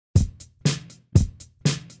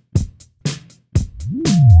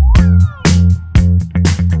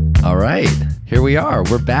All right, here we are.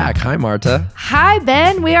 We're back. Hi, Marta. Hi,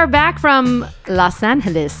 Ben. We are back from Los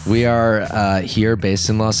Angeles. We are here based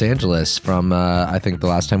in Los Angeles from, I think the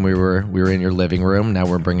last time we were in your living room. Now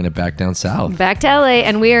we're bringing it back down south. Back to LA,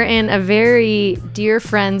 and we are in a very dear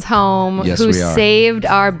friend's home Yes, who we are. saved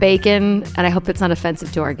our bacon, and I hope it's not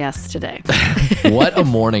offensive to our guests today. What a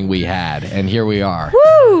morning we had, and here we are.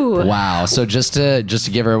 Woo! Wow. So just to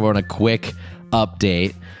give everyone a quick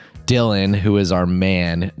update, Dylan, who is our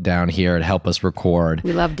man down here to help us record.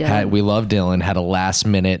 We love Dylan. We love Dylan. Had a last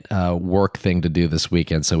minute work thing to do this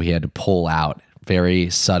weekend, so he had to pull out very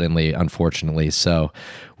suddenly, unfortunately. So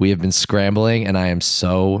we have been scrambling, and I am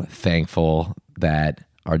so thankful that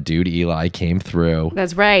our dude Eli came through.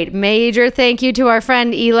 That's right. Major thank you to our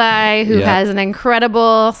friend Eli, who Yep. has an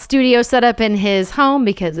incredible studio set up in his home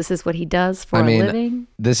because this is what he does for a living.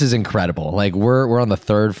 This is incredible. Like we're on the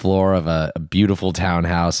third floor of a beautiful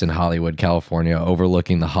townhouse in Hollywood, California,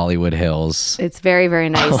 overlooking the Hollywood Hills. It's very, very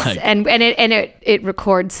nice. Like- and it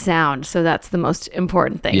records sound, so that's the most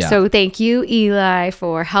important thing. Yeah. So thank you, Eli,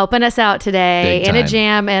 for helping us out today Big in a time.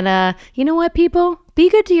 jam. And you know what, people? Be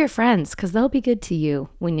good to your friends because they'll be good to you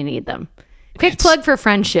when you need them. Quick plug for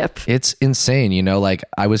friendship. It's insane. You know, like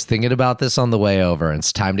I was thinking about this on the way over.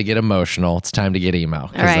 It's time to get emotional. It's time to get emo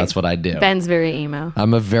because All right. that's what I do. Ben's very emo.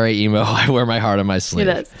 I'm a very emo. I wear my heart on my sleeve.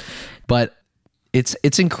 He does. But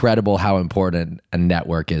it's incredible how important a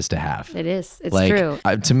network is to have. It is. It's Like true.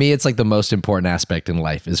 to me, it's like the most important aspect in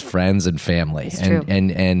life is friends and family. It's and, true.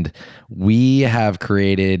 and we have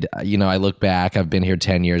created. You know, I look back. I've been here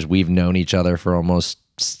 10 years. We've known each other for almost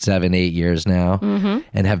 7-8 years now,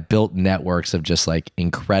 and have built networks of just like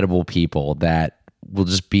incredible people that will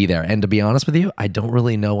just be there. And to be honest with you, I don't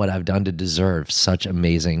really know what I've done to deserve such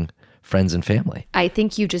amazing friends and family. I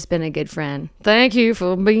think you've just been a good friend. Thank you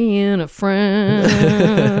for being a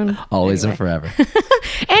friend. Always and forever.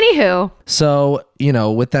 Anywho, So, you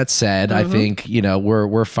know, with that said, Mm-hmm. I think, you know,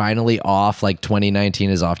 we're finally off. Like 2019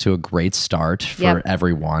 is off to a great start for Yep.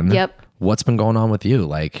 everyone. Yep. What's been going on with you?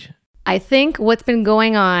 Like, I think what's been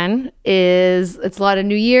going on is it's a lot of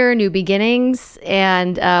new year, new beginnings.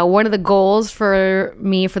 And one of the goals for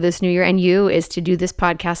me for this new year and you is to do this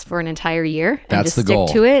podcast for an entire year. And That's just the stick goal.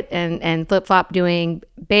 to it and flip-flop doing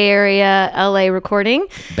Bay Area, LA recording.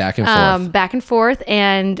 back and forth. Back and forth.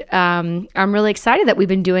 And I'm really excited that we've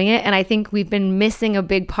been doing it. And I think we've been missing a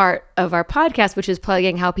big part of our podcast, which is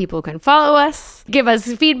plugging how people can follow us, give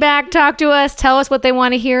us feedback, talk to us, tell us what they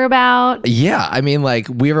want to hear about. Yeah, I mean, like,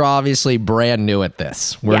 we're obviously brand new at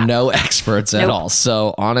this. We're Yeah. no experts at Nope. all.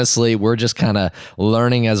 So, honestly, we're just kind of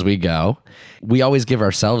learning as we go. We always give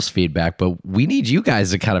ourselves feedback, but we need you guys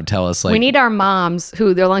to kind of tell us, like, We need our moms,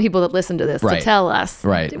 who they're the only people that listen to this, Right. to tell us.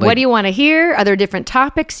 Right. What Like- do you want to hear? Are there different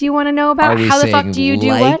topics you want to know are about? we How the fuck saying do you do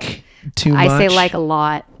like what? too I much? say like a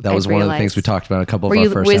lot. That was one of the things we talked about in a couple of our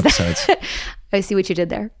first episodes. I see what you did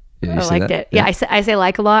there. Yeah, you I see liked that? it. Yeah, I say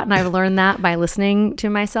like a lot, and I've learned that by listening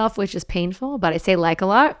to myself, which is painful, but I say like a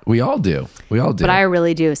lot. We all do. We all do. But I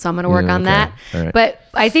really do. So I'm going to work Yeah, on okay. that. All right. But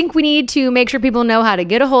I think we need to make sure people know how to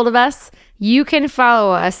get a hold of us. You can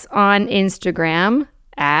follow us on Instagram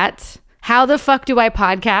at How the Fuck Do I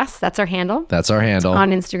Podcast. That's our handle That's our handle.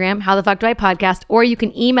 on Instagram. How the Fuck Do I Podcast. Or you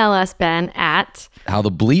can email us, Ben, at, How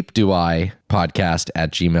the bleep do I podcast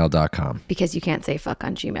at gmail.com, because you can't say fuck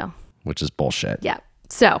on Gmail. which is bullshit. Yeah.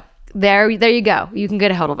 So there you go. You can get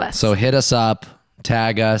a hold of us. So hit us up,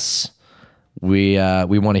 tag us. We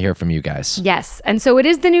want to hear from you guys. Yes. And so it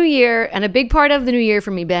is the new year. And a big part of the new year for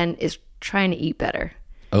me, Ben, is trying to eat better.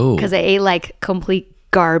 Oh, Because I ate like complete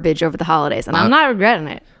garbage over the holidays. And I'm not regretting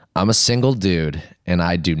it. I'm a single dude, and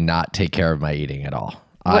I do not take care of my eating at all.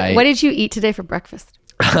 What did you eat today for breakfast?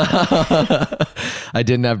 I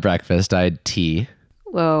didn't have breakfast. I had tea.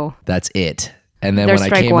 Whoa. That's it. And then There's when I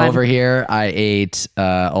strike came one. over here, I ate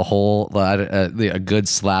a good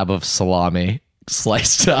slab of salami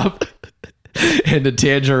sliced up into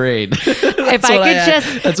tangerine. If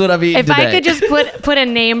That's what I'm eating if today. I could just put a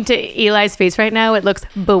name to Eli's face right now, it looks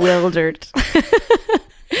bewildered.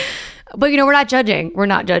 But you know, we're not judging. We're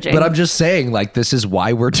not judging. But I'm just saying, like, this is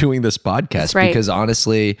why we're doing this podcast, right. because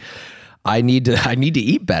honestly, I need to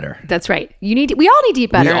eat better. That's right. We all need to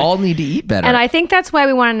eat better. We all need to eat better. And I think that's why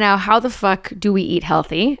we want to know, how the fuck do we eat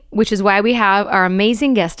healthy? Which is why we have our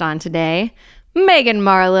amazing guest on today, Megan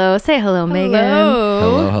Marlowe. Say hello, Megan.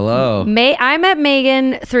 hello. I met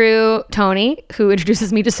Megan through Tony, who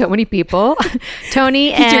introduces me to so many people.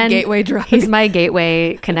 Tony He's your and gateway drug. He's my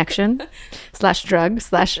gateway connection. drug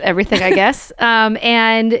 / everything, I guess.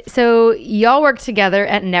 And so y'all worked together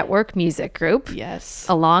at Network Music Group. Yes.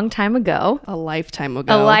 A long time ago. A lifetime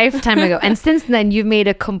ago. And since then, you've made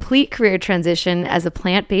a complete career transition as a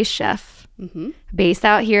plant-based chef based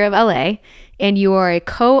out here of LA. And you are a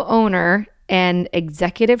co-owner and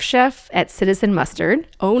executive chef at Citizen Mustard.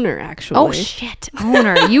 Owner, actually. Oh, shit.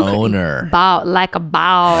 Owner. You Owner. Bow like a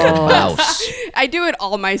bow. Mouse. I do it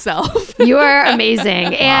all myself. You are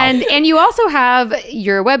amazing. And you also have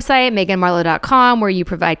your website, meganmarlowe.com, where you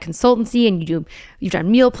provide consultancy and you've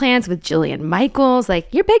done meal plans with Jillian Michaels. Like,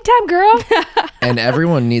 you're big time, girl. And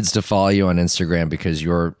everyone needs to follow you on Instagram because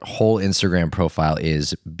your whole Instagram profile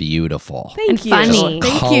is beautiful. Thank you. funny.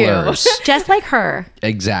 Thank Colors. you. Just like her.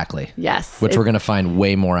 Exactly. Yes. Which we're going to find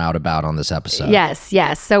way more out about on this episode. Yes,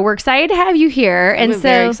 yes. So we're excited to have you here. And I'm so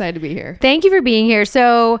very excited to be here. thank you for being here.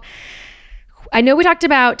 So I know we talked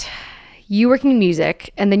about you working in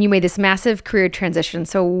music and then you made this massive career transition.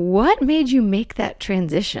 So what made you make that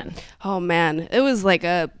transition? Oh, man. It was like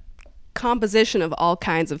a composition of all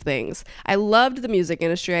kinds of things. I loved the music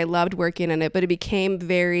industry. I loved working in it, but it became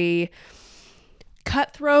very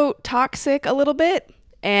cutthroat, toxic a little bit.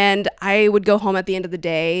 And I would go home at the end of the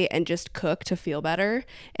day and just cook to feel better.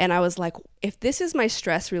 And I was like, if this is my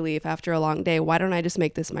stress relief after a long day, why don't I just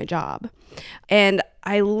make this my job? And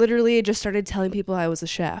I literally just started telling people I was a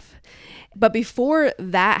chef. But before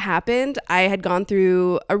that happened, I had gone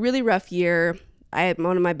through a really rough year.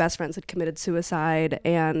 One of my best friends had committed suicide,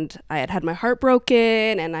 and I had my heart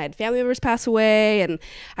broken, and I had family members pass away, and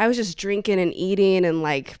I was just drinking and eating and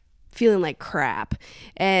like feeling like crap.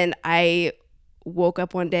 And I woke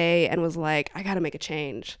up one day and was like, I gotta make a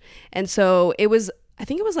change. And so I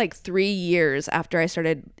think it was like 3 years after I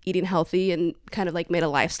started eating healthy and kind of like made a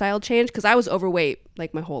lifestyle change, because I was overweight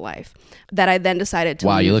like my whole life, that I then decided to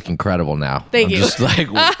Wow, leave. you look incredible now. Thank I'm you. just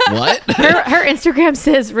like, what? Her Instagram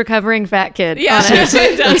says recovering fat kid. Yeah, on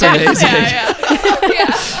it. That's amazing.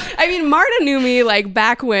 Yeah. I mean, Marta knew me like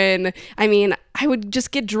back when, I would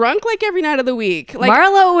just get drunk like every night of the week. Like,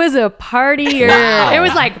 Marlo was a partier. Wow. It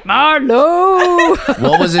was like, Marlo.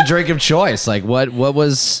 What was a drink of choice? Like what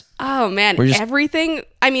was oh man, We're just- everything.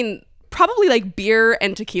 Probably like beer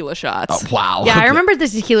and tequila shots. wow. Yeah, I remember the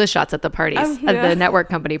tequila shots at the parties, at yeah. the network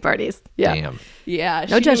company parties. Yeah. Damn. Yeah, No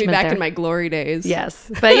she knew me judgment back there. in my glory days.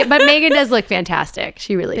 Yes. But Megan does look fantastic.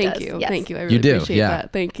 She really Thank does. you. Yes. Thank you. I really You do, appreciate yeah.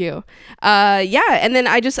 that. Thank you. Yeah. And then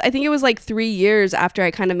I think it was like 3 years after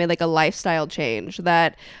I kind of made like a lifestyle change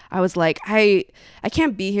that I was like, I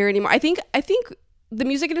can't be here anymore. I think the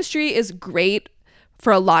music industry is great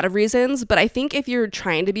for a lot of reasons, but I think if you're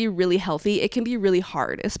trying to be really healthy, it can be really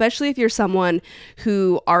hard, especially if you're someone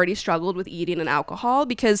who already struggled with eating and alcohol,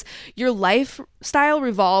 because your lifestyle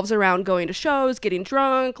revolves around going to shows, getting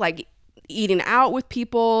drunk, like eating out with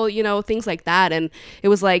people, things like that. And it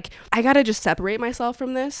was like, I gotta just separate myself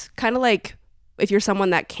from this. Kind of like if you're someone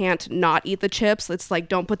that can't not eat the chips, it's like,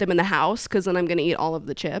 don't put them in the house because then I'm going to eat all of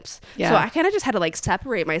the chips. Yeah. So I kind of just had to like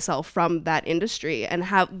separate myself from that industry and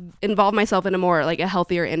involve myself in a more like a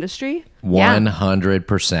healthier industry.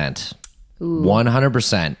 100%.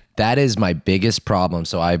 100%. That is my biggest problem.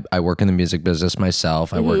 So I work in the music business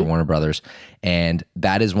myself. I work at Warner Brothers. And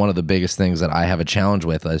that is one of the biggest things that I have a challenge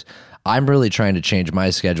with is I'm really trying to change my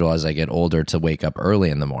schedule as I get older to wake up early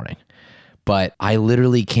in the morning. But I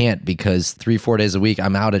literally can't because 3-4 days a week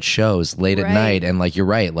I'm out at shows late at Right. night, and like you're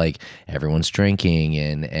right, like everyone's drinking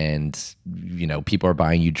and people are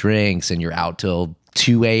buying you drinks and you're out till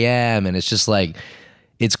 2 a.m. and it's just like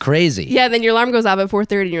it's crazy. Yeah, then your alarm goes off at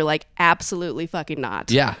 4:30 and you're like, absolutely fucking not.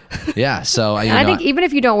 Yeah. So And I think even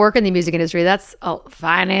if you don't work in the music industry, that's a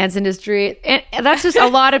finance industry. And that's just a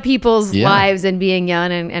lot of people's Yeah. lives and being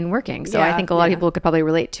young and working. So I Yeah, think a lot of yeah. people could probably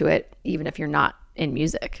relate to it, even if you're not in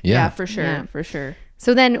music. Yeah, for sure. Yeah. For sure.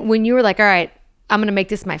 So then when you were like, all right, I'm going to make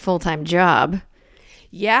this my full-time job.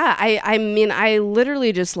 Yeah, I mean, I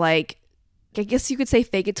literally just like, I guess you could say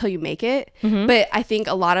fake it till you make it. But I think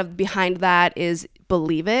a lot of behind that is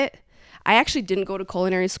believe it. I actually didn't go to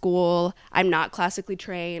culinary school. I'm not classically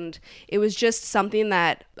trained. It was just something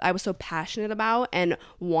that I was so passionate about and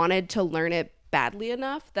wanted to learn it badly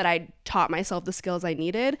enough that I taught myself the skills I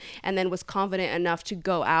needed and then was confident enough to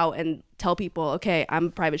go out and tell people, okay, I'm a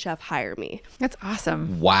private chef, hire me. That's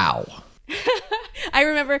awesome. wow. I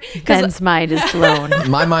remember Ben's mind is blown.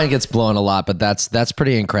 My mind gets blown a lot, but that's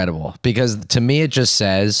pretty incredible, because to me it just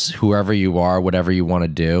says whoever you are, whatever you want to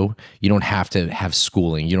do, you don't have to have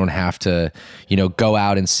schooling. You don't have to, go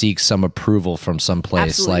out and seek some approval from some place.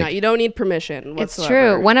 absolutely not. You don't need permission It's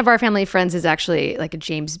whatsoever. true. One of our family friends is actually like a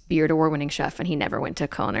James Beard Award-winning chef, and he never went to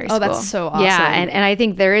culinary school. Oh, that's so awesome. Yeah, and I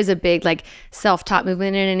think there is a big like self-taught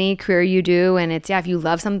movement in any career you do, and it's if you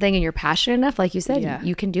love something and you're passionate enough, like you said, Yeah.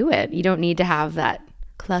 you can do it. You don't need to have that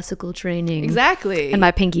classical training. Exactly. And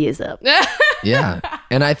my pinky is up. Yeah.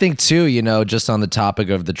 And I think too, just on the topic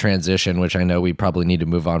of the transition, which I know we probably need to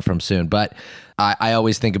move on from soon, but I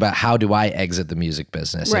always think about how do I exit the music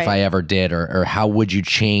business if Right. I ever did, or how would you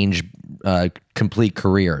change complete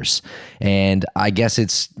careers? And I guess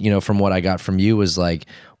it's, from what I got from you was like,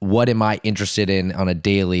 what am I interested in on a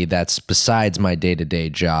daily that's besides my day-to-day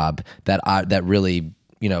job that really,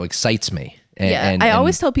 excites me? I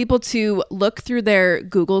always tell people to look through their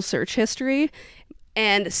Google search history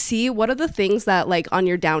and see what are the things that like on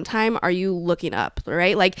your downtime are you looking up,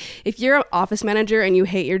 right? Like if you're an office manager and you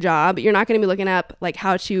hate your job, you're not going to be looking up like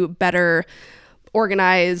how to better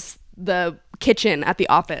organize the kitchen at the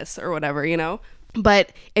office or whatever,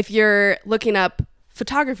 But if you're looking up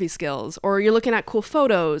photography skills, or you're looking at cool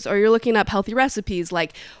photos, or you're looking up healthy recipes,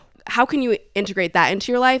 like how can you integrate that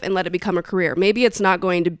into your life and let it become a career? Maybe it's not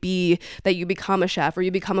going to be that you become a chef or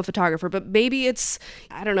you become a photographer, but maybe it's,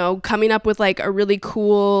 I don't know, coming up with like a really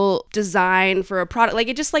cool design for a product. Like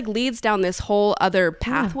it just like leads down this whole other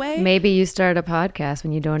pathway. Maybe you start a podcast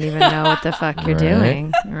when you don't even know what the fuck you're Right.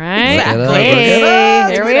 doing. Right? Exactly.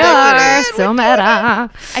 Hey, here we are. So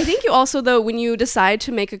meta. I think you also, though, when you decide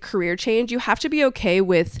to make a career change, you have to be okay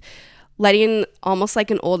with letting almost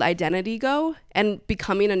like an old identity go and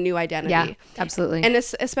becoming a new identity. Yeah, absolutely. And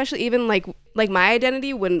especially even like my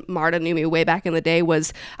identity when Marta knew me way back in the day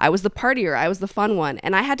was I was the partier, I was the fun one.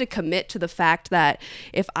 And I had to commit to the fact that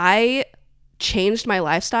if I changed my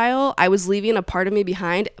lifestyle, I was leaving a part of me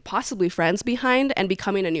behind, possibly friends behind, and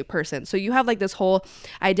becoming a new person. So you have like this whole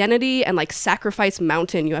identity and like sacrifice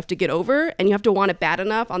mountain you have to get over, and you have to want it bad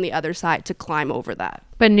enough on the other side to climb over that.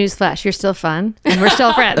 But newsflash, you're still fun, and we're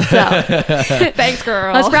still friends. So Thanks,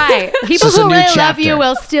 girl. that's right. People just a who new really love chapter. you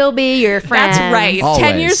will still be your friends. That's right. Always.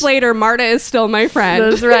 10 years later, Marta is still my friend.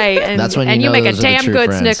 That's right. And, That's when and you you know make a those are the damn true good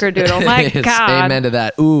friends. snickerdoodle. My It's God. Amen to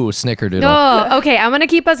that. Ooh, snickerdoodle. Oh, okay. I'm gonna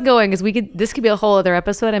keep us going because this could be a whole other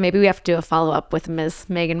episode, and maybe we have to do a follow up with Ms.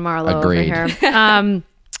 Megan Marlowe Agreed. over here.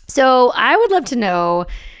 So I would love to know.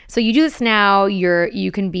 So you do this now.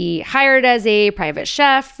 You can be hired as a private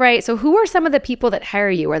chef, right? So who are some of the people that hire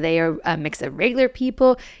you? Are they a mix of regular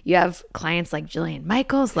people? You have clients like Jillian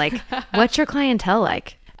Michaels. Like, what's your clientele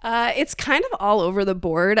like? It's kind of all over the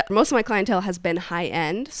board. Most of my clientele has been high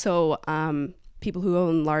end. So people who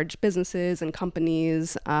own large businesses and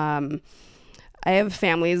companies. I have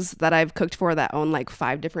families that I've cooked for that own like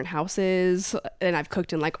 5 different houses, and I've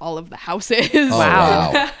cooked in like all of the houses. Oh,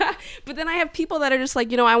 wow. But then I have people that are just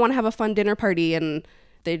like, I want to have a fun dinner party, and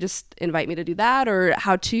they just invite me to do that, or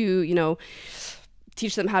how to,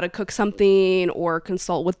 teach them how to cook something or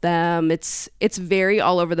consult with them. It's very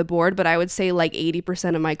all over the board, but I would say like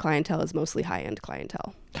 80% of my clientele is mostly high-end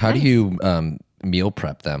clientele. How do you meal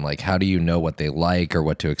prep them? Like, how do you know what they like or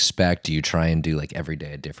what to expect? Do you try and do like every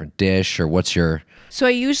day a different dish, or what's your... So I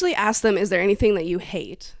usually ask them, is there anything that you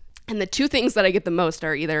hate? And the 2 things that I get the most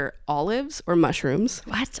are either olives or mushrooms.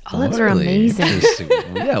 What? Olives are Really amazing. interesting.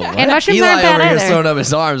 Yeah, what? And mushrooms Eli aren't bad over here either. throwing up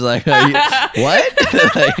his arms like,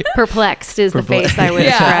 what? Like, Perplexed is the face I would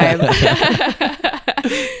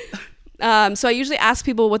describe. So I usually ask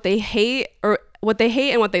people what they hate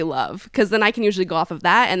and what they love, because then I can usually go off of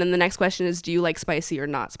that. And then the next question is, do you like spicy or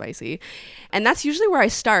not spicy? And that's usually where I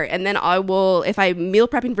start. And then I will, if I'm meal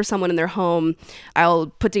prepping for someone in their home, I'll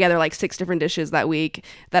put together like 6 different dishes that week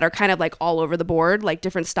that are kind of like all over the board, like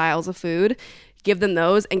different styles of food, give them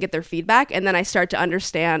those and get their feedback. And then I start to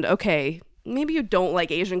understand, okay, maybe you don't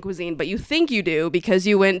like Asian cuisine, but you think you do because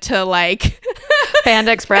you went to like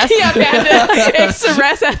Panda Express. yeah, Panda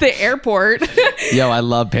Express at the airport. yo, I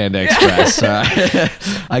love Panda Express.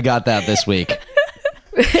 I got that this week.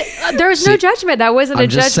 There's no judgment. That wasn't a I'm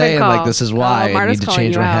judgment just saying, call. like, this is why I Marta's need to calling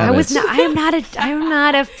change you my out. habits. I am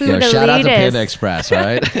not a food Yo, elitist. shout out to Panda Express, all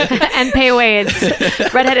right? And Pei Wade's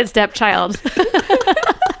redheaded stepchild.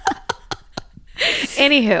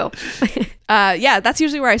 Anywho. Yeah, that's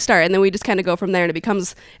usually where I start, and then we just kind of go from there, and it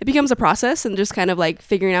becomes a process, and just kind of like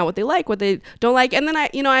figuring out what they like, what they don't like. And then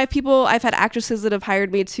I've had actresses that have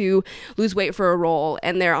hired me to lose weight for a role,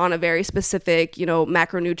 and they're on a very specific,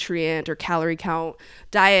 macronutrient or calorie count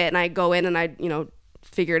diet, and I go in and I,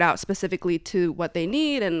 figure it out specifically to what they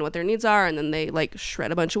need and what their needs are, and then they like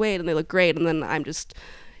shred a bunch of weight and they look great, and then I'm just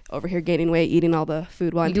over here gaining weight, eating all the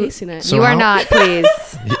food while I'm tasting it. So you are how- not, please.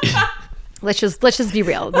 Let's just be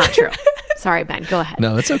real. Not true. Sorry, Ben. Go ahead.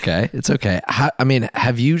 No, it's okay. It's okay. I mean,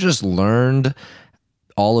 have you just learned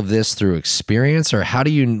all of this through experience, or how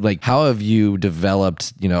have you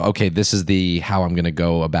developed, okay, this is how I'm going to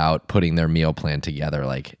go about putting their meal plan together,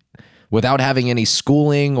 like without having any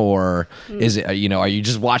schooling, or is it, are you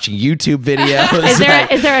just watching YouTube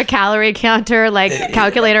videos? Is there a calorie counter, like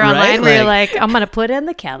calculator online where you're like, I'm going to put in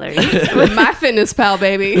the calories? With MyFitnessPal,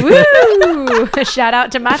 baby. Woo! Shout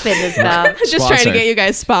out to MyFitnessPal. Just trying to get you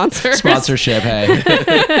guys sponsored. Sponsorship,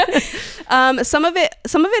 hey. Some of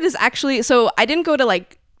it is actually, so I didn't go to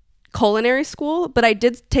like culinary school, but I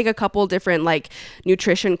did take a couple different like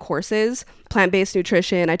nutrition courses, plant-based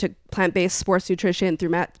nutrition. I took plant-based sports nutrition through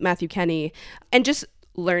Matthew Kenny, and just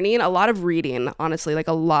learning a lot of reading, honestly, like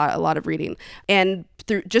a lot of reading. And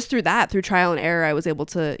through trial and error, I was able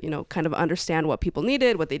to, kind of understand what people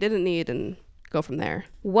needed, what they didn't need, and go from there.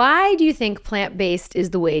 Why do you think plant-based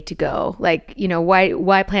is the way to go? Like,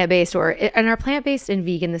 why plant-based, and are plant-based and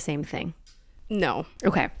vegan the same thing? No.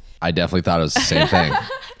 Okay. I definitely thought it was the same thing.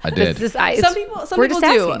 I did. Some people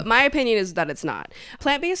do. My opinion is that it's not.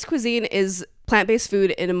 Plant-based cuisine is plant-based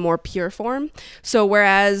food in a more pure form. So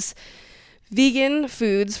whereas vegan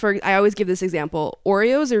foods, I always give this example,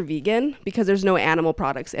 Oreos are vegan because there's no animal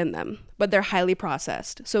products in them, but they're highly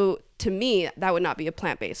processed. So to me, that would not be a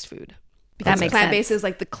plant-based food. Because That makes plant-based sense. is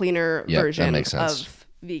like the cleaner Yep, that version makes sense. of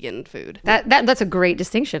vegan food. That's a great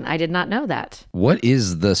distinction. I did not know that. What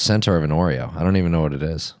is the center of an Oreo? I don't even know what it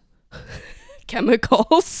is.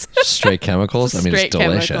 Chemicals. Straight chemicals? I mean, it's Straight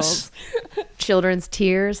delicious. chemicals. Children's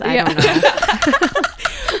tears. I Yeah. don't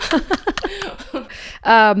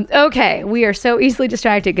know. Okay, we are so easily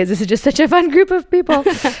distracted because this is just such a fun group of people.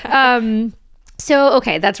 So,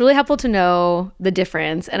 okay, that's really helpful to know the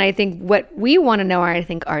difference. And I think what we want to know, or I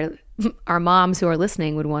think our moms who are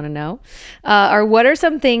listening would want to know, are what are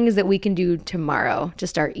some things that we can do tomorrow to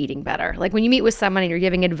start eating better? Like when you meet with someone and you're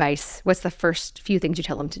giving advice, what's the first few things you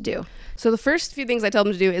tell them to do? So the first few things I tell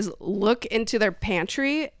them to do is look into their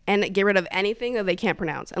pantry and get rid of anything that they can't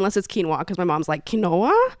pronounce, unless it's quinoa, because my mom's like,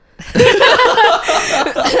 quinoa?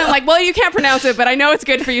 And I'm like, well, you can't pronounce it, but I know it's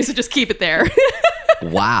good for you, so just keep it there.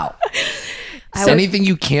 Wow. Anything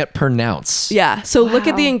you can't pronounce. Yeah. So look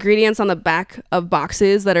at the Wow. ingredients on the back of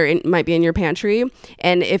boxes that might be in your pantry.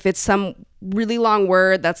 And if it's some really long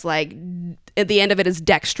word that's like, at the end of it is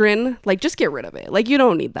dextrin, like just get rid of it. Like you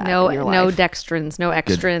don't need that in your No life. dextrins, no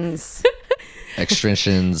extrins.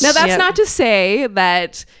 Extensions. Now that's Yep. not to say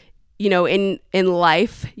that, in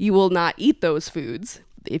life you will not eat those foods.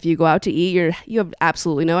 If you go out to eat, you have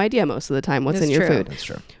absolutely no idea most of the time what's That's in your true. food. That's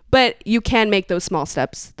true. But you can make those small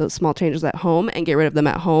steps, those small changes at home and get rid of them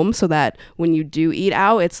at home so that when you do eat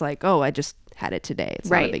out, it's like, oh, I just had it today. It's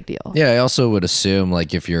not Right. a big deal. Yeah, I also would assume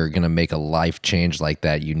like if you're gonna make a life change like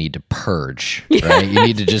that, you need to purge, right? You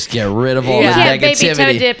need to just get rid of all Yeah. the You can't baby toe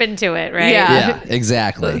negativity. dip into it, right? Yeah. Yeah,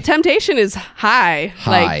 exactly. Temptation is high.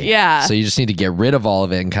 High. Like, yeah. So you just need to get rid of all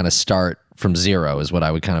of it and kind of start from zero is what I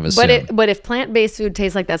would kind of assume. But if plant-based food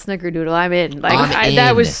tastes like that snickerdoodle, I'm in. Like I'm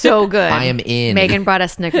that in. was so good. I am in. Megan brought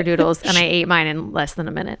us snickerdoodles and I ate mine in less than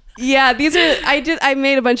a minute. Yeah, I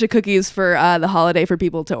made a bunch of cookies for the holiday for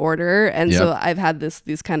people to order. And so Yep. I've had this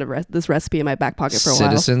recipe in my back pocket for a while.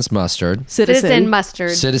 Citizens mustard. Citizen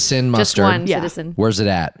mustard. Citizen Just mustard. one Yeah. citizen. Where's it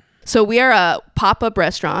at? So we are a pop-up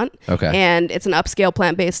restaurant. Okay. And it's an upscale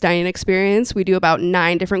plant-based dining experience. We do about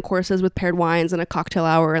 9 different courses with paired wines and a cocktail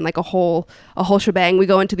hour and like a whole shebang. We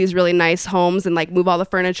go into these really nice homes and like move all the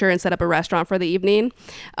furniture and set up a restaurant for the evening.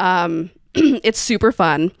 It's super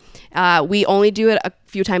fun. We only do it a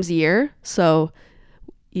few times a year. So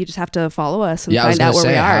you just have to follow us and Yeah, I was find out gonna where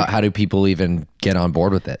say, we are. how do people even get on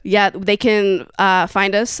board with it? Yeah, they can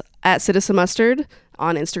find us at Citizen Mustard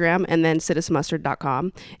on Instagram and then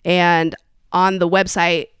citizenmustard.com. And on the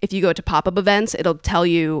website, if you go to pop-up events, it'll tell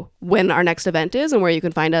you when our next event is and where you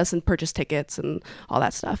can find us and purchase tickets and all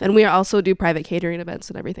that stuff. And we also do private catering events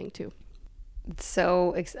and everything too.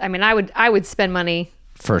 So I would spend money.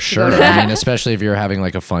 For sure. to that. I mean, especially if you're having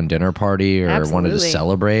like a fun dinner party or wanted to Absolutely.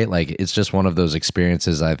 celebrate, like it's just one of those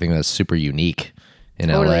experiences I think that's super unique in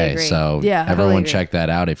Totally LA. agree. So Yeah, everyone totally agree. check that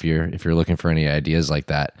out if you're looking for any ideas like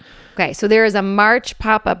that. Okay, so there is a March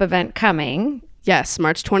pop-up event coming. Yes,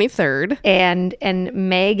 March 23rd. And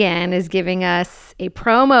Megan is giving us a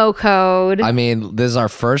promo code. I mean, this is our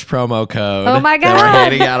first promo code. Oh my that we're God.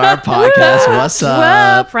 handing out our podcast. What's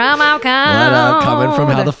up? Whoa, promo code. What up? Coming from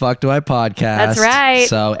How the Fuck Do I Podcast. That's right.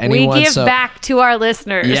 So anyone, we give back to our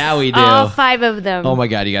listeners. Yeah, we do. All 5 of them. Oh my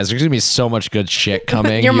God, you guys, there's gonna be so much good shit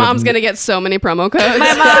coming. Your You have mom's going to get so many promo codes.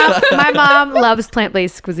 my mom loves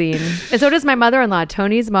plant-based cuisine, and so does my mother-in-law.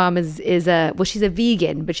 Tony's mom is she's a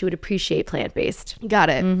vegan, but she would appreciate plant-based. Got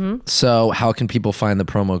it. So how can people find the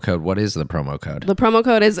promo code? What is the promo code? The promo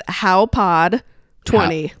code is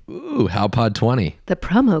HowPod20. Ooh, HowPod20. The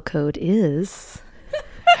promo code is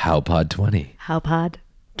HowPod20. HowPod.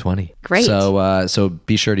 20. Great. So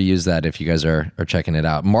be sure to use that if you guys are checking it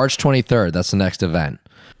out. March 23rd, that's the next event.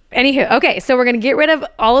 Anywho, okay, so we're gonna get rid of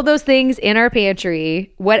all of those things in our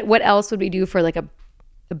pantry. What else would we do for like a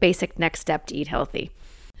basic next step to eat healthy?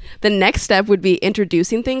 The next step would be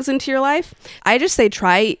introducing things into your life. I just say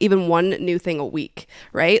try even one new thing a week,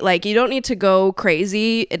 right? Like you don't need to go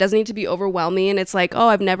crazy. It doesn't need to be overwhelming. It's like, oh,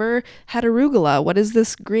 I've never had arugula. What is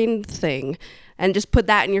this green thing? And just put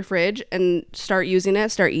that in your fridge and start using it,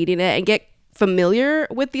 start eating it, and get familiar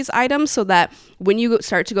with these items so that when you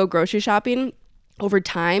start to go grocery shopping, over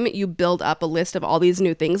time, you build up a list of all these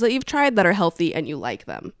new things that you've tried that are healthy and you like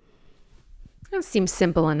them. That seems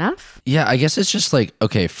simple enough. Yeah, I guess it's just like,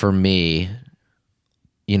 okay, for me,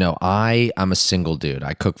 you know, I'm a single dude.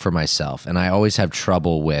 I cook for myself, and I always have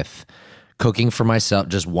trouble with cooking for myself,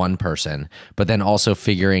 just one person, but then also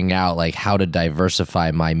figuring out like how to diversify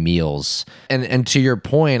my meals. And to your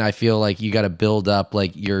point, I feel like you got to build up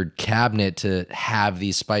like your cabinet to have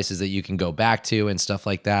these spices that you can go back to and stuff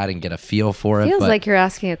like that and get a feel for it. Feels But like you're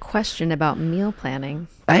asking a question about meal planning.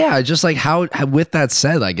 yeah, just like how, with that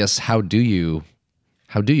said, I guess, how do you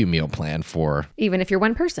meal plan for Even if you're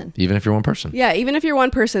one person. even if you're one person? Yeah, even if you're one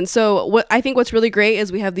person. So what I think what's really great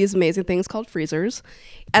is we have these amazing things called freezers.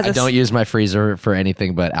 I don't use my freezer for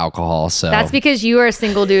anything but alcohol. So That's because you are a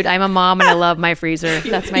single dude. I'm a mom and I love my freezer.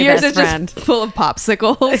 That's my Yours best is friend. just full of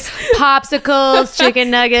popsicles. Popsicles, chicken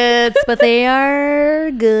nuggets, but they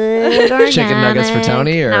are good. Organic, Chicken nuggets for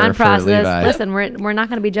Tony or for non-processed. Levi? Listen, we're not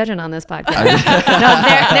going to be judging on this podcast.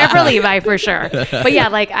 No, they're for Levi for sure. But yeah,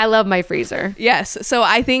 like I love my freezer. Yes. So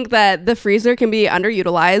I think that the freezer can be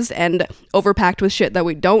underutilized and overpacked with shit that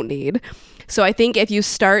we don't need. So I think if you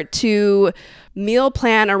start to meal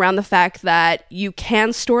plan around the fact that you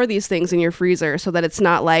can store these things in your freezer so that it's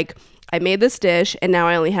not like I made this dish and now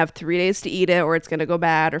I only have 3 days to eat it, or it's going to go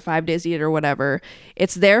bad, or 5 days to eat it, or whatever.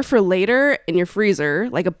 It's there for later in your freezer,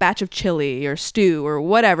 like a batch of chili or stew or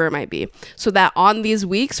whatever it might be. So that on these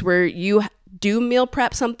weeks where you do meal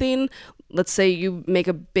prep something, let's say you make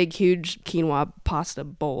a big, huge quinoa pasta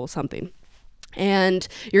bowl, something, and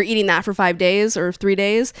you're eating that for 5 days or 3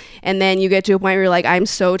 days, and then you get to a point where you're like, I'm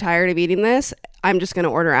so tired of eating this, I'm just going to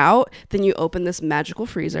order out. Then you open this magical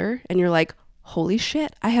freezer and you're like, holy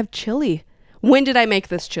shit, I have chili. When did I make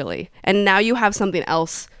this chili? And now you have something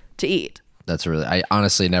else to eat. That's really, I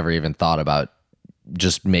honestly never even thought about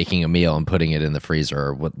just making a meal and putting it in the freezer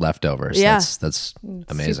or with leftovers. Yeah. That's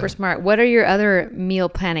amazing. Super smart. What are your other meal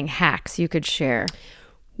planning hacks you could share?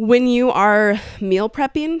 When you are meal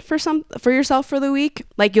prepping for yourself for the week,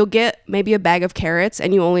 like you'll get maybe a bag of carrots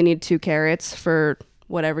and you only need 2 carrots for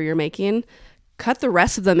whatever you're making. Cut the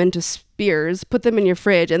rest of them into spears, put them in your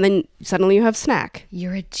fridge, and then suddenly you have snack.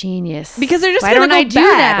 You're a genius. Because they're just Why going to don't go I do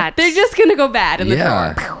bad. that? They're just going to go bad in the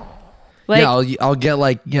drawer. Like, I'll get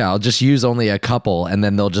I'll just use only a couple and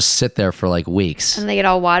then they'll just sit there for like weeks. and they get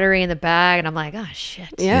all watery in the bag, and I'm like, oh shit.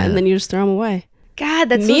 Yeah, and then you just throw them away. God,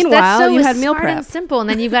 that's Meanwhile, so you had meal smart and prep. simple, and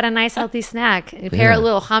then you've got a nice healthy snack. You pair Yeah. a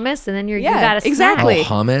little hummus, and then you Yeah, got a snack. exactly. Oh,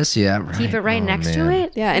 hummus, yeah, right. Keep it right Oh, next man. to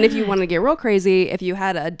it. Yeah, and if you want to get real crazy, if you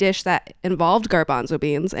had a dish that involved garbanzo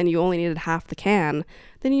beans and you only needed half the can,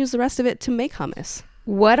 then you use the rest of it to make hummus.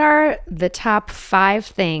 What are the top 5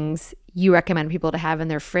 things you recommend people to have in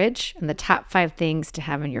their fridge, and the top 5 things to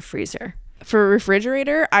have in your freezer? For a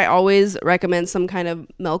refrigerator, I always recommend some kind of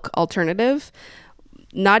milk alternative.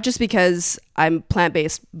 Not just because I'm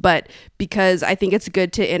plant-based, but because I think it's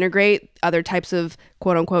good to integrate other types of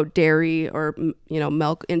quote-unquote dairy or,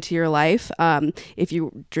 milk into your life. If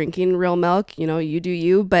you're drinking real milk, you do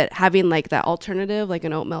you. But having like that alternative, like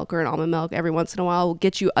an oat milk or an almond milk every once in a while will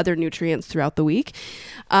get you other nutrients throughout the week.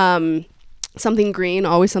 Something green,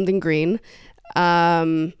 always something green.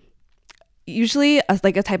 Usually a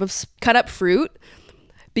type of cut up fruit.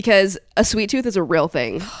 Because a sweet tooth is a real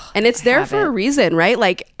thing, and it's there for a reason, right?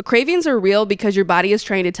 Like cravings are real because your body is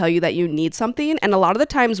trying to tell you that you need something. And a lot of the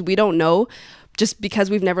times we don't know just because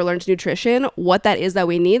we've never learned nutrition, what that is that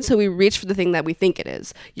we need. So we reach for the thing that we think it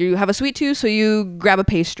is. You have a sweet tooth, so you grab a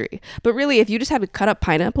pastry. But really, if you just had to cut up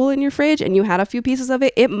pineapple in your fridge and you had a few pieces of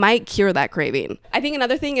it, it might cure that craving. I think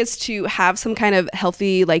another thing is to have some kind of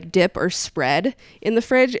healthy like dip or spread in the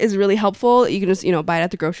fridge is really helpful. You can just, buy it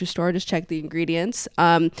at the grocery store, just check the ingredients.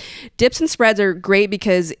 Dips and spreads are great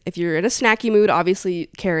because if you're in a snacky mood, obviously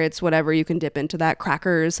carrots, whatever, you can dip into that,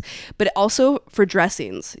 crackers, but also for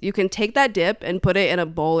dressings. You can take that dip and put it in a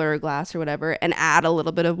bowl or a glass or whatever and add a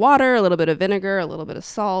little bit of water, a little bit of vinegar, a little bit of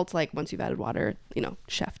salt. Like once you've added water,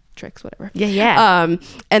 chef tricks, whatever. Yeah.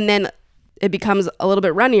 And then it becomes a little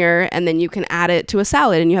bit runnier, and then you can add it to a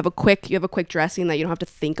salad, and you have a quick dressing that you don't have to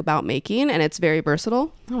think about making, and it's very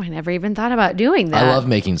versatile. Oh, I never even thought about doing that. I love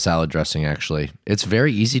making salad dressing, actually. It's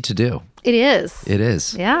very easy to do. It is. It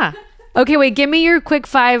is. Yeah. Okay, wait, give me your quick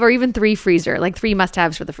 5 or even 3 freezer, like 3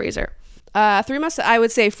 must-haves for the freezer. 3 I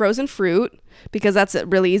would say frozen fruit, because that's a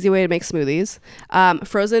really easy way to make smoothies.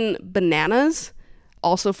 Frozen bananas,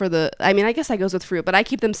 also I guess that goes with fruit, but I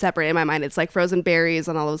keep them separate in my mind. It's like frozen berries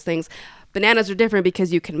and all those things. Bananas are different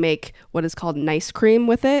because you can make what is called nice cream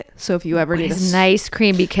with it. So if you ever need nice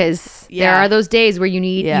cream, because there are those days where you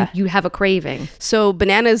need you have a craving. So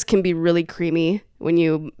bananas can be really creamy when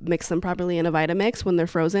you mix them properly in a Vitamix when they're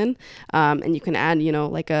frozen, and you can add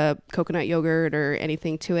like a coconut yogurt or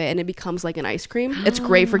anything to it, and it becomes like an ice cream. It's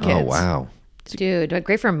great for kids. Oh wow, dude,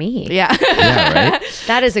 great for me. Yeah. Yeah, right.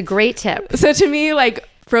 That is a great tip. So to me, like,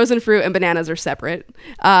 frozen fruit and bananas are separate.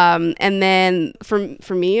 And then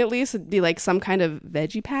for me, at least, it'd be like some kind of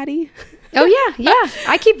veggie patty. Oh yeah.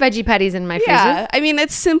 I keep veggie patties in my freezer. Yeah. I mean,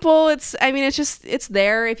 it's simple. It's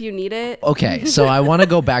there if you need it. Okay. So I want to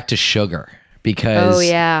go back to sugar because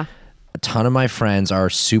a ton of my friends are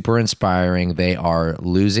super inspiring. They are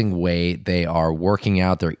losing weight. They are working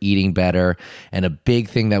out. They're eating better. And a big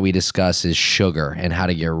thing that we discuss is sugar and how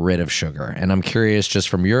to get rid of sugar. And I'm curious, just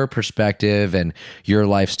from your perspective and your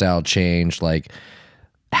lifestyle change, like,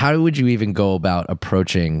 how would you even go about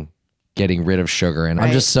approaching getting rid of sugar? And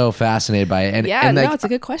I'm just so fascinated by it. And it's a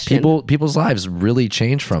good question. People's lives really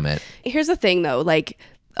change from it. Here's the thing, though. Like,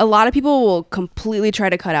 a lot of people will completely try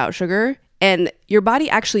to cut out sugar, and your body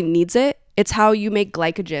actually needs it. It's how you make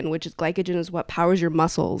glycogen, which is what powers your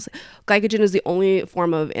muscles. Glycogen is the only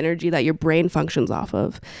form of energy that your brain functions off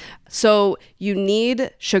of. So you need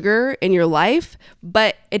sugar in your life,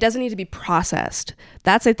 but it doesn't need to be processed.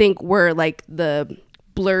 That's, I think, where like the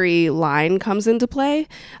blurry line comes into play.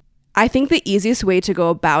 I think the easiest way to go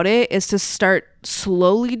about it is to start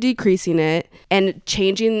slowly decreasing it and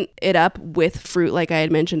changing it up with fruit, like I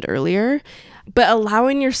had mentioned earlier, but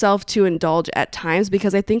allowing yourself to indulge at times,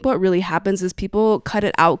 because I think what really happens is people cut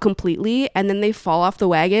it out completely and then they fall off the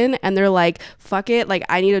wagon and they're like, fuck it, like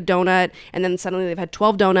I need a donut. And then suddenly they've had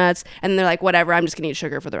 12 donuts and they're like, whatever, I'm just gonna eat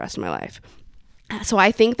sugar for the rest of my life. So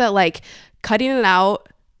I think that like cutting it out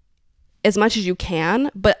as much as you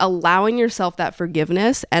can, but allowing yourself that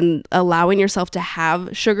forgiveness and allowing yourself to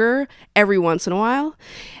have sugar every once in a while.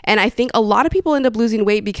 And I think a lot of people end up losing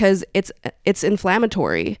weight because it's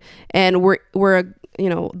inflammatory, and we're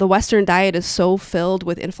the Western diet is so filled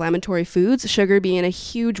with inflammatory foods, sugar being a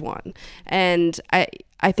huge one. And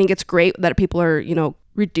I think it's great that people are,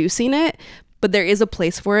 reducing it, but there is a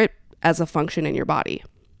place for it as a function in your body.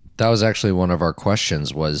 That was actually one of our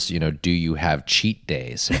questions was, do you have cheat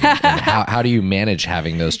days? And how do you manage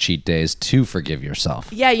having those cheat days to forgive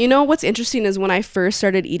yourself? Yeah, what's interesting is when I first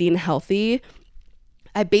started eating healthy,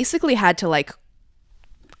 I basically had to like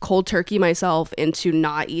cold turkey myself into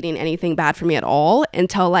not eating anything bad for me at all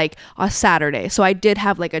until like a Saturday. So I did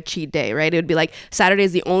have like a cheat day, right? It would be like Saturday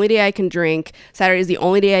is the only day I can drink. Saturday is the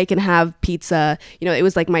only day I can have pizza. It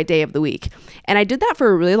was like my day of the week. And I did that for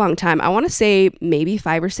a really long time. I want to say maybe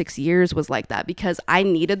 5 or 6 years was like that, because I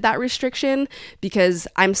needed that restriction, because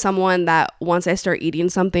I'm someone that once I start eating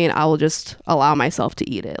something, I will just allow myself to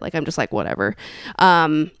eat it. Like I'm just like, whatever.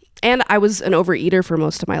 And I was an overeater for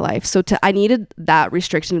most of my life. So I needed that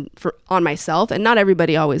restriction on myself, and not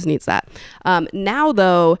everybody always needs that. Now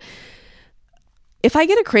though, if I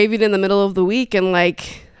get a craving in the middle of the week and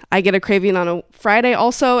like I get a craving on a Friday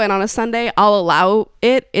also and on a Sunday, I'll allow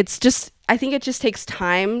it. I think it just takes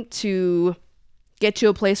time to get to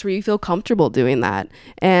a place where you feel comfortable doing that,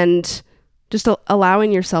 and just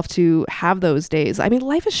allowing yourself to have those days. I mean,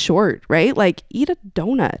 life is short, right? Like eat a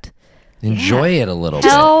donut. Enjoy it a little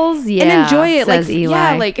bit. Hells yeah. And enjoy it. Says like,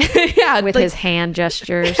 Eli. Yeah, with his hand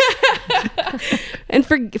gestures. And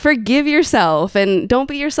forgive yourself, and don't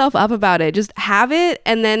beat yourself up about it. Just have it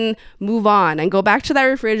and then move on and go back to that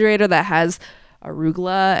refrigerator that has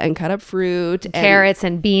arugula and cut up fruit and carrots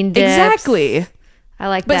and bean dips. Exactly. I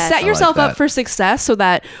like But that. set yourself that. up for success so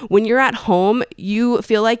that when you're at home, you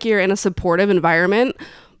feel like you're in a supportive environment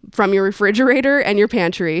from your refrigerator and your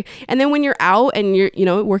pantry. And then when you're out and you're,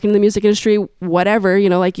 working in the music industry, whatever,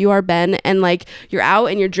 like you are, Ben, and like you're out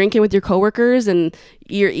and you're drinking with your coworkers and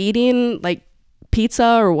you're eating like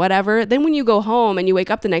pizza or whatever, then when you go home and you wake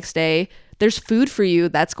up the next day, there's food for you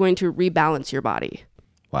that's going to rebalance your body.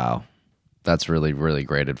 Wow. That's really, really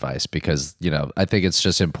great advice because, I think it's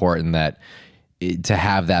just important that to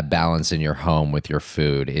have that balance in your home with your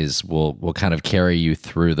food will kind of carry you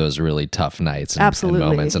through those really tough nights and Absolutely.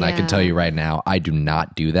 moments. And I can tell you right now, I do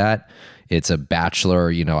not do that. It's a bachelor,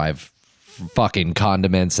 I've fucking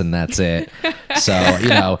condiments and that's it.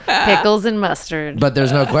 So, Pickles and mustard. but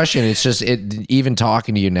there's no question. It's just, even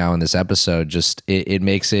talking to you now in this episode, just, it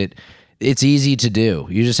makes it's easy to do.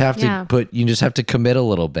 You just have to commit a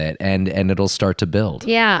little bit and it'll start to build.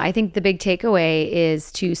 Yeah, I think the big takeaway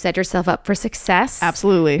is to set yourself up for success.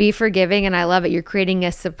 Absolutely. Be forgiving, and I love it. You're creating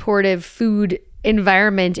a supportive food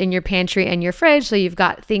environment in your pantry and your fridge, so you've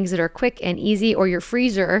got things that are quick and easy, or your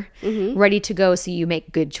freezer ready to go, so you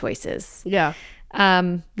make good choices. Yeah.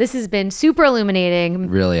 This has been super illuminating.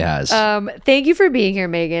 Really has. Thank you for being here,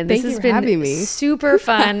 Megan. This Thank you has for been having me. super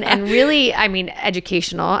fun and really,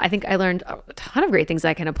 educational. I think I learned a ton of great things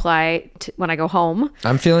I can apply to when I go home.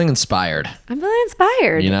 I'm feeling inspired. I'm really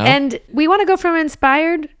inspired. And we want to go from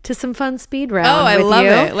inspired to some fun speed round. Oh, I with love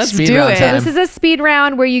you. it. Let's Speed do round it. time. This is a speed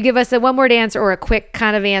round where you give us a one-word answer or a quick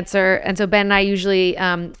kind of answer. And so Ben and I usually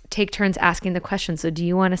take turns asking the question. So do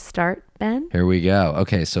you want to start, Ben? Here we go.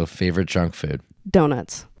 Okay, so favorite junk food.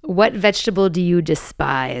 Donuts. What vegetable do you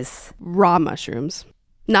despise? Raw mushrooms.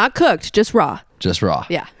 Not cooked, just raw. Just raw.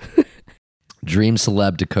 Yeah. Dream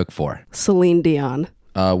celeb to cook for. Celine Dion.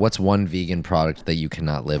 What's one vegan product that you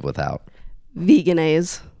cannot live without?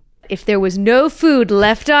 Veganese. If there was no food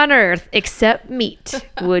left on earth except meat,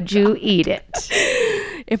 would you eat it?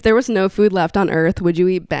 If there was no food left on earth, would you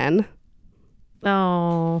eat Ben?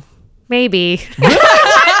 Oh, maybe.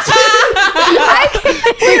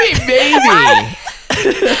 Maybe.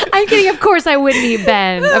 I'm kidding. Of course I wouldn't eat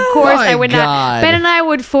Ben. Of course My I would God. not. Ben and I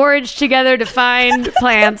would forage together to find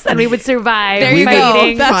plants and we would survive There you by go.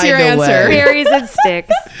 eating That's your Find a answer. way. berries and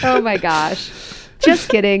sticks. Oh my gosh. Just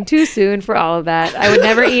kidding. Too soon for all of that. I would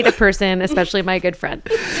never eat a person, especially my good friend.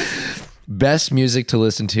 Best music to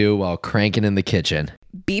listen to while cranking in the kitchen.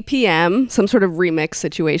 BPM, some sort of remix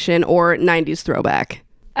situation, or 90s throwback.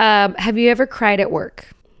 Have you ever cried at work?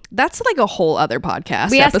 That's like a whole other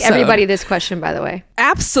podcast We episode. ask everybody this question, by the way.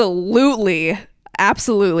 Absolutely.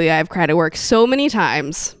 Absolutely. I've cried at work so many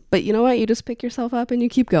times. But you know what? You just pick yourself up and you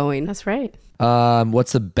keep going. That's right.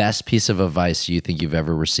 What's the best piece of advice you think you've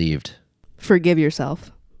ever received? Forgive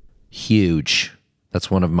yourself. Huge.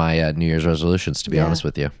 That's one of my New Year's resolutions, to be honest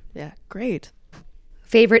with you. Yeah. Great.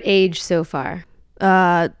 Favorite age so far?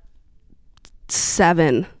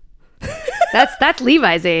 7. That's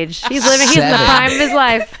Levi's age. He's in the 7. prime of his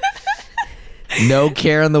life. No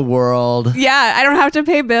care in the world. Yeah. I don't have to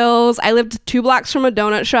pay bills. I lived 2 blocks from a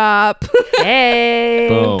donut shop. Hey.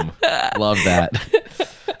 Boom. Love that.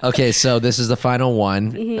 Okay, so this is the final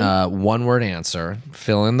one. One word answer.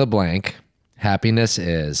 Fill in the blank. Happiness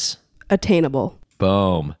is. Attainable.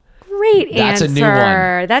 Boom. Great That's answer. a new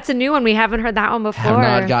one. That's a new one. We haven't heard that one before. Have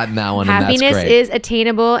not gotten that one, and that's Happiness great. is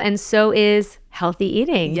attainable, and so is healthy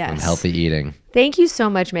eating. Yes. And healthy eating. Thank you so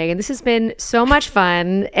much, Megan. This has been so much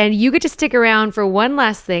fun. And you get to stick around for one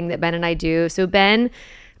last thing that Ben and I do. So Ben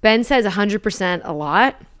says 100% a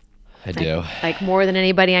lot, I do. like more than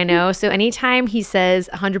anybody I know. So anytime he says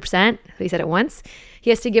 100%, he said it once, he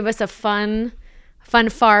has to give us a fun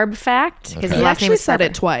farb fact. Because Okay. his He last name actually is said Farber.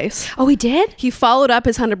 it twice. Oh, he did? He followed up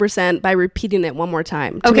his 100% by repeating it one more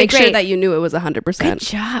time to Okay, make sure great. that you knew it was 100%. Good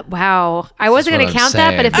job. Wow. I wasn't what going to I'm count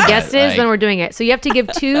that, but if the saying. guest is, Like- then we're doing it. So you have to give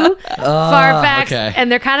 2 farb facts, okay. and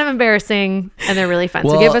they're kind of embarrassing, and they're really fun.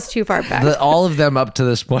 so Well, give us 2 farb facts. All of them up to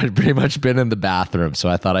this point have pretty much been in the bathroom, so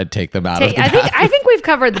I thought I'd take them out of the bathroom. I think we've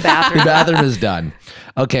covered the The bathroom. bathroom is done.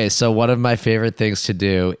 Okay, so one of my favorite things to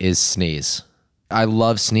do is sneeze. I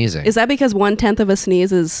love sneezing. Is that because 1/10 of a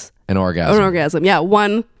sneeze is an orgasm. an orgasm? Yeah,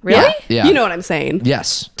 one. Really? Yeah. You know what I'm saying.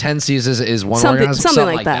 Yes. 10 sneezes is one Something, orgasm.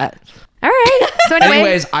 something like that. All right. So anyway,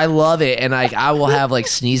 Anyways, I love it, and I will have like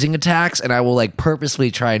sneezing attacks, and I will like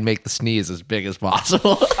purposely try and make the sneeze as big as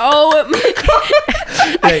possible. Oh, my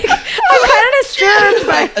God. Like, I'm kind of disturbed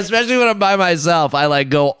by especially when I'm by myself, I like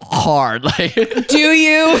go hard. Like, Do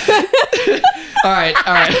you? all right.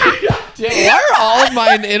 Dude, why are all of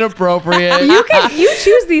find mine inappropriate. You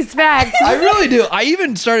choose these facts. I really do. I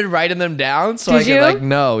even started writing them down so Did I could you? like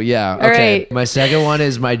know. Yeah. Okay. right. My second one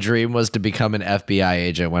is my dream was to become an FBI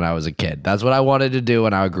agent when I was a kid. That's what I wanted to do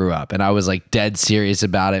when I grew up, and I was like dead serious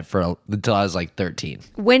about it until I was like 13.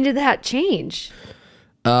 When did that change?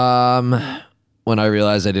 When I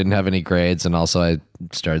realized I didn't have any grades, and also I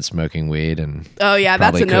started smoking weed, and Oh yeah,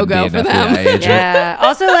 that's probably a no-go couldn't for be an them. FBI agent. Yeah.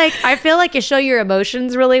 Also, like, I feel like you show your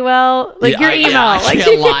emotions really well. Like your email. I like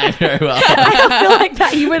can't lie very well. I don't feel like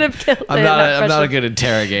that. You would have killed it. I'm not a question. good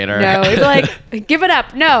interrogator. No, it's like, give it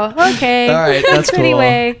up. No, okay. All right, that's cool.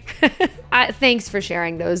 Anyway, thanks for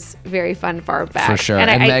sharing those very fun far back. For sure. And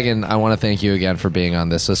And I Megan, I want to thank you again for being on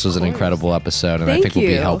this. This was an incredible episode, and I Thank think will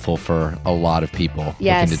be you. helpful for a lot of people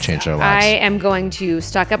yes, looking to change their lives. I am going to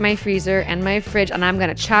stock up my freezer and my fridge, and I'm going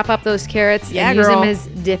to chop up those carrots Yeah, and use girl. them as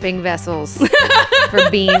dipping vessels for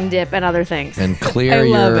bean dip and other things. And I clear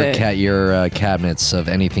love your it. cabinets of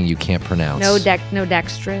anything you can't pronounce. no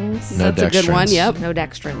dextrins. No That's a good one. dextrins. Yep. No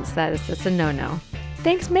dextrins. That's a no-no.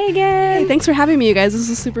 Thanks, Megan. Hey, thanks for having me, you guys. This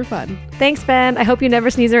was super fun. Thanks, Ben. I hope you never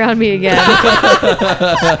sneeze around me again.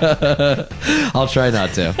 I'll try not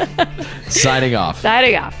to. Signing off.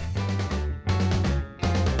 Signing off.